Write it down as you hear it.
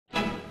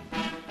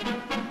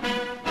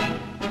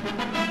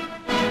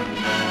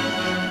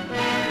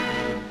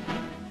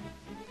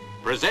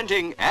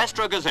Presenting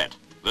Astra Gazette,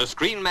 the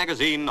screen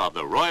magazine of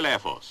the Royal Air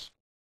Force.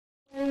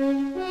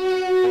 On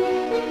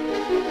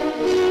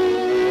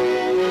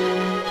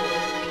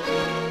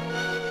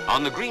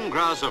the green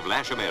grass of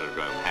Lasham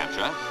Aerodrome,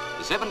 Hampshire,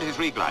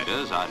 73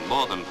 gliders and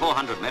more than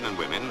 400 men and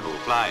women who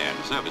fly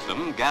and service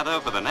them gather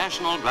for the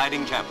National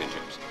Gliding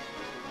Championships.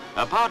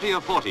 A party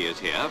of 40 is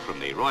here from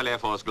the Royal Air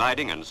Force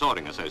Gliding and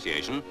Soaring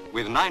Association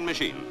with 9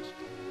 machines.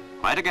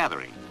 Quite a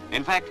gathering.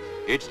 In fact,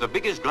 it's the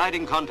biggest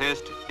gliding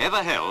contest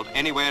ever held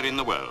anywhere in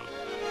the world.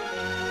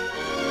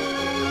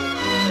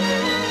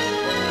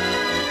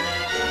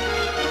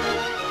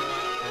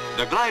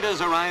 The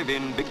gliders arrive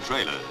in big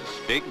trailers,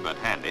 big but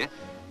handy,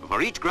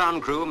 for each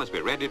ground crew must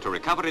be ready to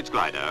recover its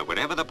glider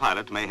wherever the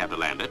pilot may have to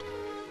land it,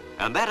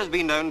 and that has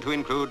been known to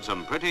include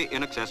some pretty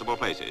inaccessible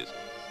places.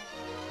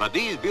 But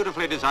these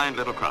beautifully designed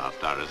little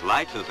craft are as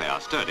light as they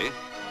are sturdy,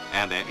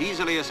 and they're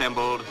easily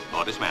assembled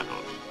or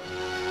dismantled.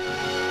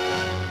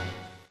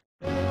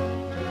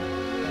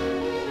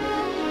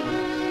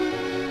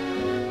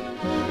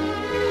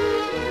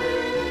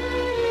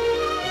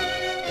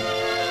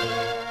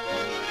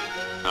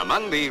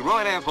 Among the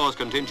Royal Air Force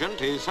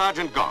contingent is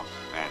Sergeant Gough,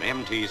 an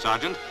MT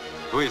sergeant,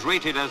 who is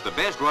rated as the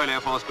best Royal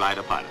Air Force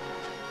glider pilot.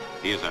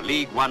 He is a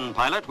League 1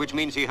 pilot, which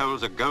means he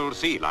holds a Gold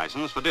C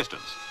license for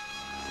distance.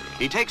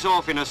 He takes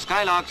off in a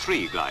Skylark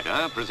 3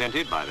 glider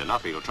presented by the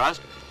Nuffield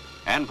Trust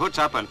and puts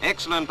up an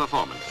excellent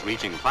performance,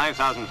 reaching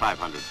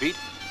 5,500 feet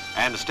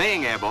and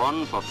staying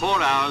airborne for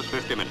 4 hours,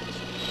 50 minutes.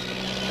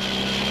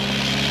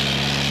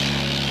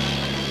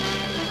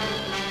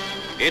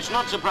 It's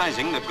not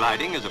surprising that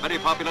gliding is a very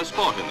popular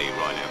sport in the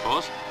Royal Air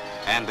Force,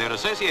 and their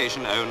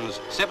association owns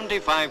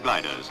 75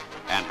 gliders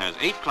and has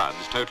 8 clubs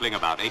totaling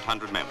about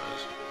 800 members.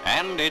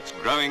 And it's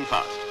growing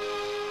fast.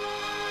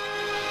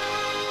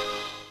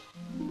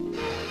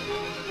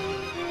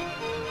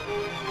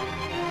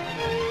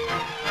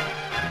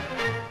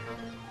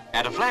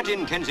 At a flat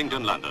in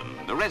Kensington, London,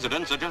 the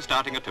residents are just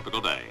starting a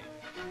typical day.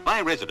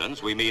 By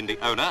residents, we mean the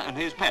owner and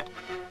his pet.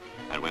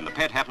 And when the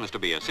pet happens to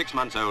be a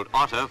 6-month-old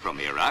otter from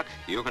Iraq,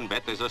 you can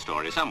bet there's a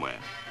story somewhere.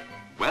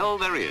 Well,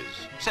 there is.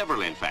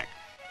 Several, in fact.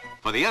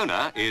 For the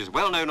owner is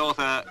well-known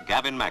author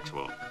Gavin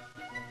Maxwell.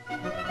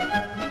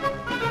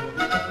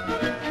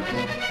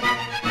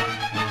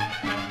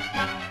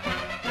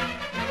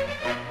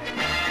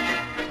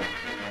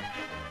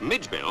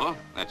 Midgebill,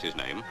 that's his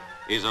name,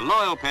 is a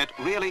loyal pet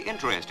really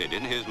interested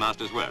in his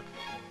master's work.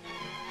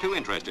 Too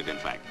interested, in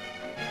fact.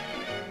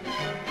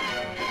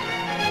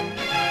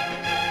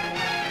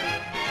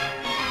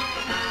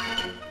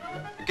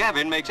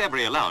 Gavin makes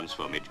every allowance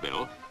for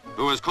Midgebill,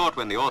 who was caught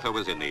when the author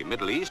was in the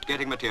Middle East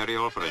getting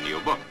material for a new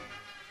book,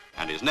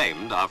 and is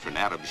named after an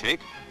Arab sheikh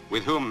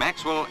with whom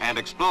Maxwell and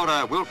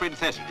explorer Wilfred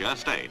Thesiger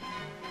stayed.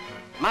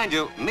 Mind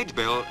you,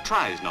 Midgebill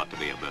tries not to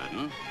be a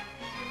burden.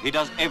 He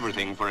does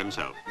everything for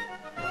himself.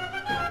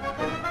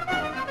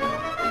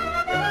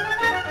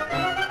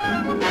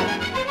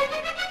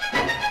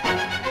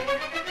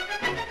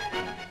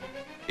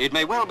 It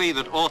may well be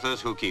that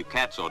authors who keep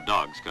cats or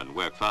dogs can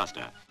work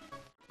faster,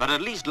 but at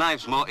least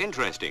life's more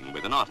interesting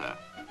with an otter.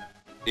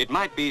 It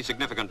might be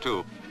significant,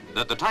 too,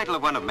 that the title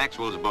of one of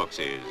Maxwell's books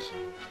is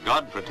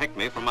God Protect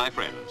Me from My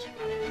Friends.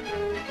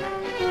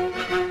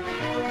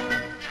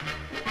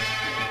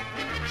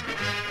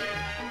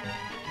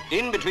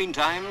 In between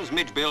times,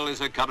 Midgebill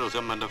is a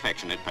cuddlesome and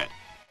affectionate pet.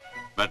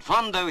 But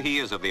fond though he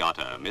is of the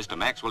otter, Mr.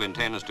 Maxwell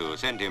intends to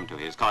send him to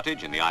his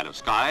cottage in the Isle of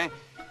Skye,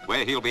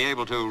 where he'll be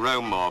able to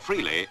roam more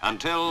freely.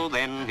 Until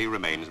then, he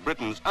remains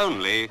Britain's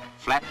only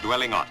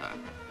flat-dwelling otter.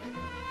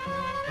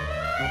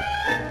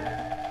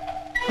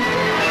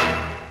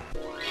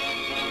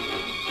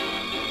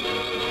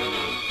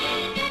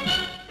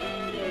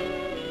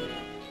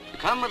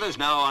 Come with us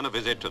now on a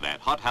visit to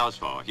that hothouse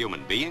for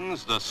human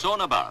beings, the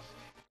Sauna Bath,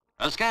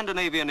 a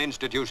Scandinavian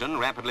institution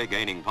rapidly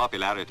gaining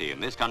popularity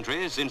in this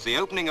country since the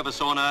opening of a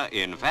sauna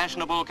in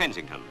fashionable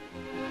Kensington.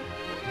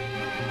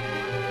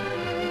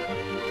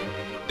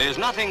 There's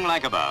nothing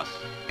like a bath,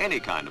 any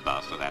kind of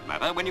bath for that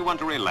matter, when you want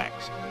to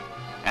relax.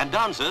 And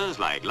dancers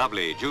like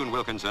lovely June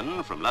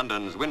Wilkinson from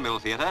London's Windmill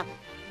Theatre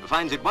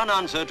finds it one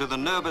answer to the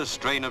nervous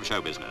strain of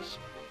show business.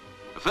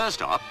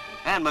 First up,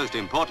 and most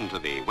important to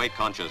the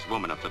weight-conscious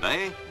woman of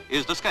today,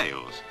 is the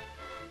scales.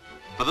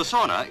 For the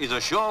sauna is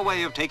a sure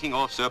way of taking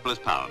off surplus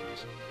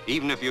pounds,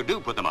 even if you do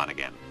put them on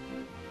again.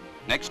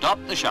 Next stop,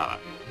 the shower.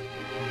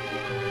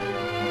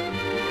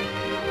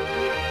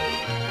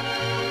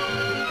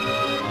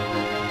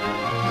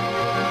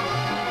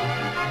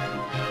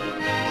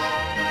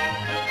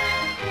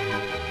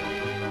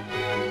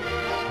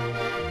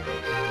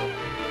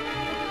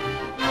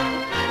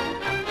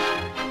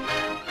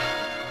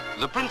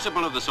 The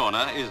principle of the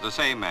sauna is the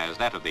same as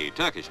that of the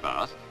Turkish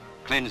bath,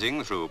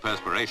 cleansing through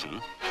perspiration,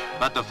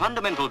 but the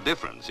fundamental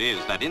difference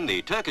is that in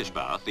the Turkish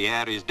bath the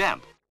air is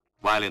damp,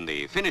 while in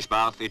the Finnish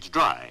bath it's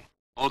dry,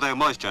 although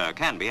moisture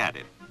can be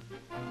added.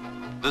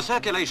 The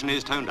circulation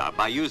is toned up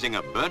by using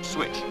a birch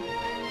switch.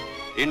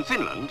 In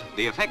Finland,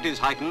 the effect is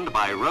heightened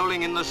by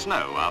rolling in the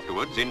snow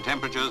afterwards in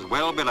temperatures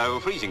well below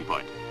freezing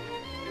point.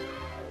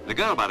 The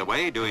girl, by the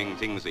way, doing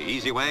things the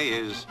easy way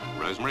is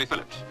Rosemary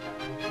Phillips.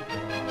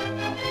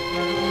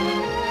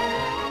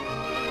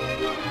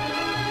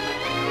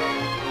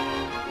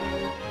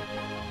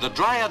 The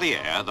drier the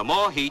air, the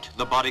more heat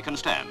the body can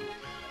stand.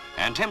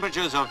 And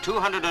temperatures of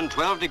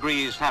 212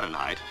 degrees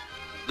Fahrenheit,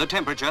 the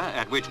temperature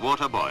at which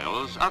water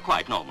boils, are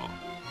quite normal.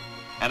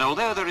 And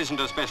although there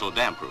isn't a special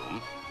damp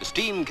room,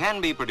 steam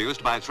can be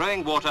produced by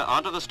throwing water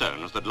onto the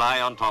stones that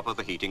lie on top of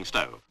the heating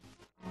stove.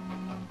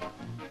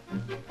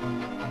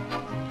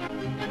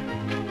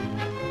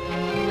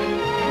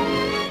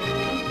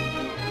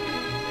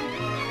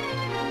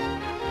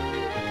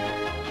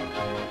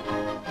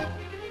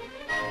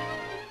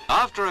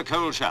 After a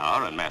cold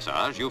shower and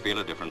massage, you feel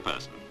a different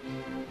person.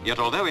 Yet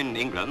although in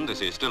England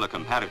this is still a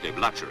comparative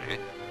luxury,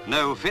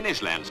 no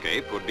Finnish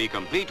landscape would be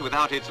complete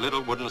without its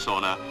little wooden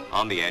sauna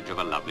on the edge of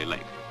a lovely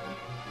lake.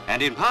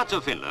 And in parts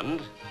of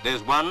Finland,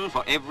 there's one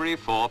for every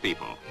 4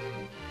 people.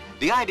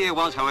 The idea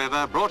was,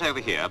 however, brought over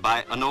here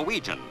by a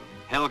Norwegian,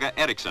 Helga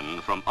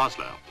Eriksson from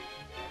Oslo.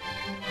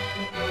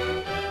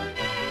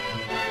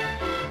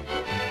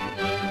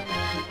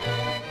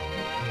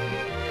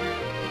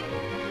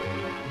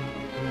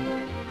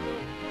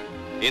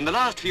 In the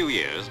last few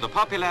years, the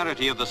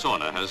popularity of the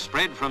sauna has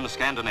spread from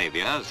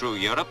Scandinavia through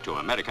Europe to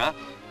America,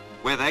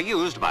 where they're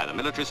used by the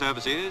military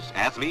services,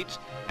 athletes,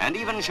 and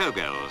even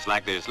showgirls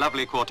like this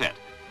lovely quartet.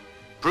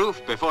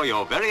 Proof before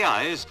your very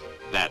eyes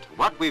that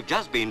what we've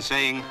just been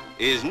saying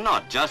is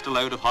not just a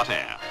load of hot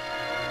air.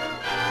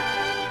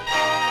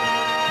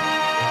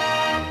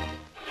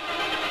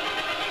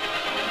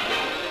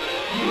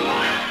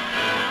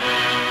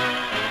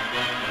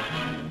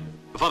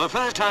 For the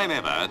first time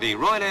ever, the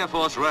Royal Air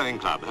Force Rowing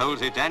Club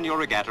holds its annual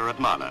regatta at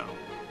Marlow.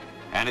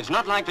 And it's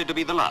not likely to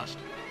be the last,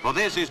 for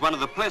this is one of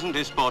the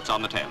pleasantest sports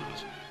on the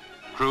Thames.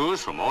 Crews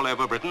from all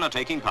over Britain are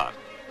taking part.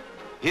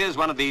 Here's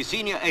one of the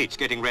senior 8s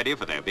getting ready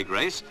for their big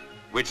race,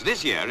 which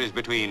this year is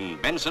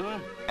between Benson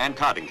and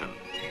Cardington.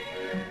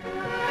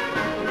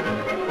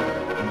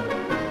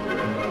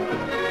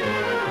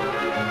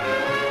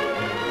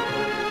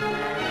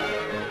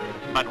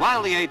 But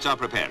while the 8s are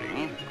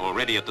preparing,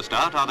 already at the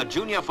start are the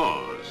Junior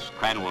 4s,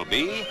 Cranwell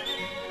B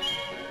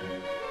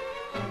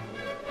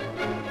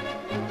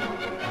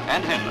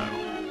and Henlow.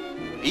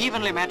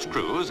 Evenly matched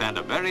crews and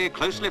a very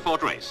closely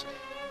fought race.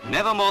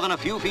 Never more than a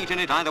few feet in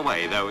it either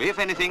way, though if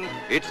anything,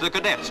 it's the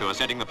cadets who are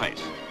setting the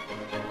pace.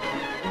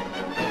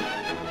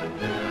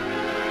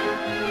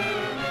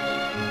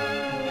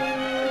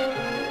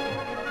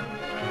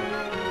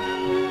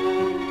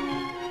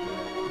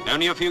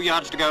 Only a few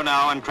yards to go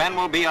now, and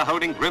Cranwell B are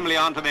holding grimly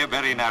on to their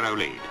very narrow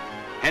lead.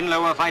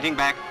 Henlow are fighting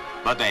back,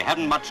 but they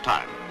hadn't much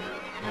time.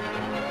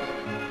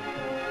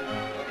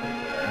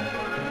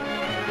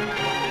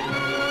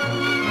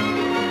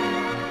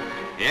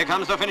 Here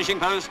comes the finishing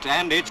post,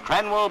 and it's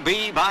Cranwell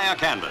B by a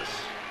canvas.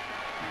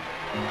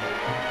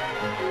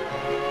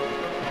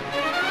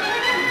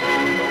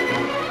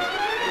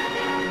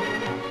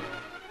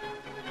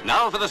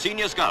 Now for the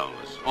senior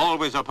sculls,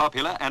 always a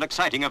popular and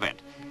exciting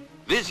event.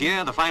 This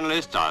year, the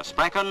finalists are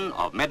Spracken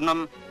of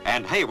Medmenham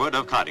and Hayward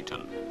of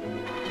Cardington.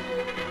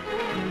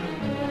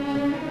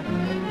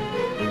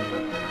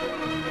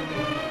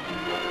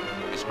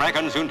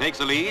 Spracken soon takes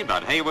the lead,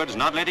 but Hayward's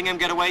not letting him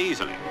get away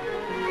easily.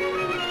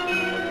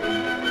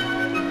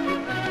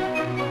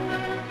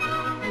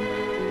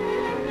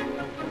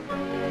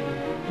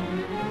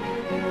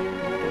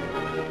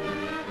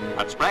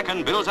 But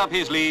Spracken builds up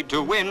his lead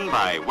to win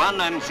by 1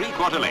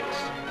 3/4 lengths.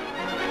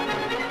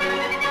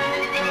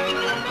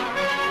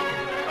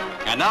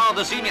 And now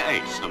the senior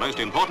 8s, the most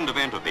important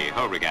event of the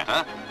whole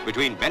regatta,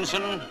 between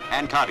Benson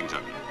and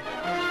Cardington.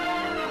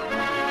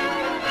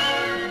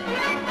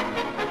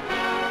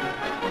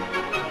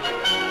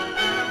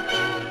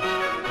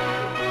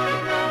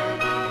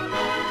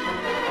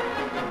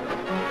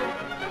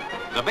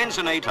 The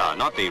Benson 8 are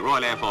not the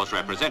Royal Air Force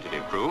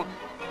representative crew,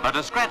 but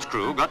a scratch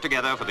crew got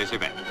together for this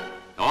event.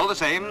 All the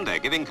same, they're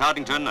giving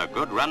Cardington a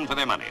good run for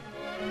their money.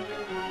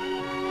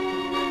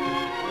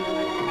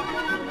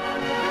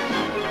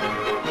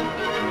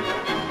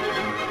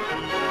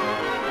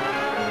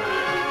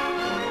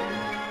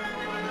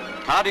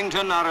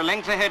 Cardington are a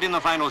length ahead in the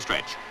final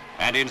stretch,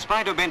 and in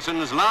spite of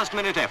Benson's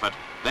last-minute effort,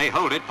 they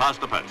hold it past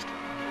the post.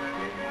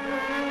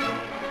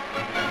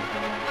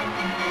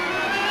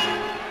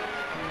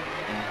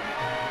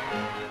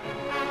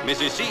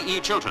 Mrs. C.E.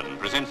 Chilton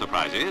presents the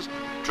prizes,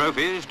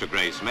 trophies to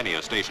grace many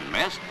a station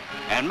mess,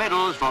 and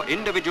medals for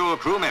individual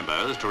crew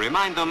members to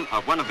remind them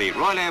of one of the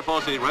Royal Air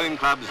Force's Rowing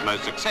Club's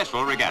most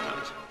successful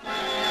regattas.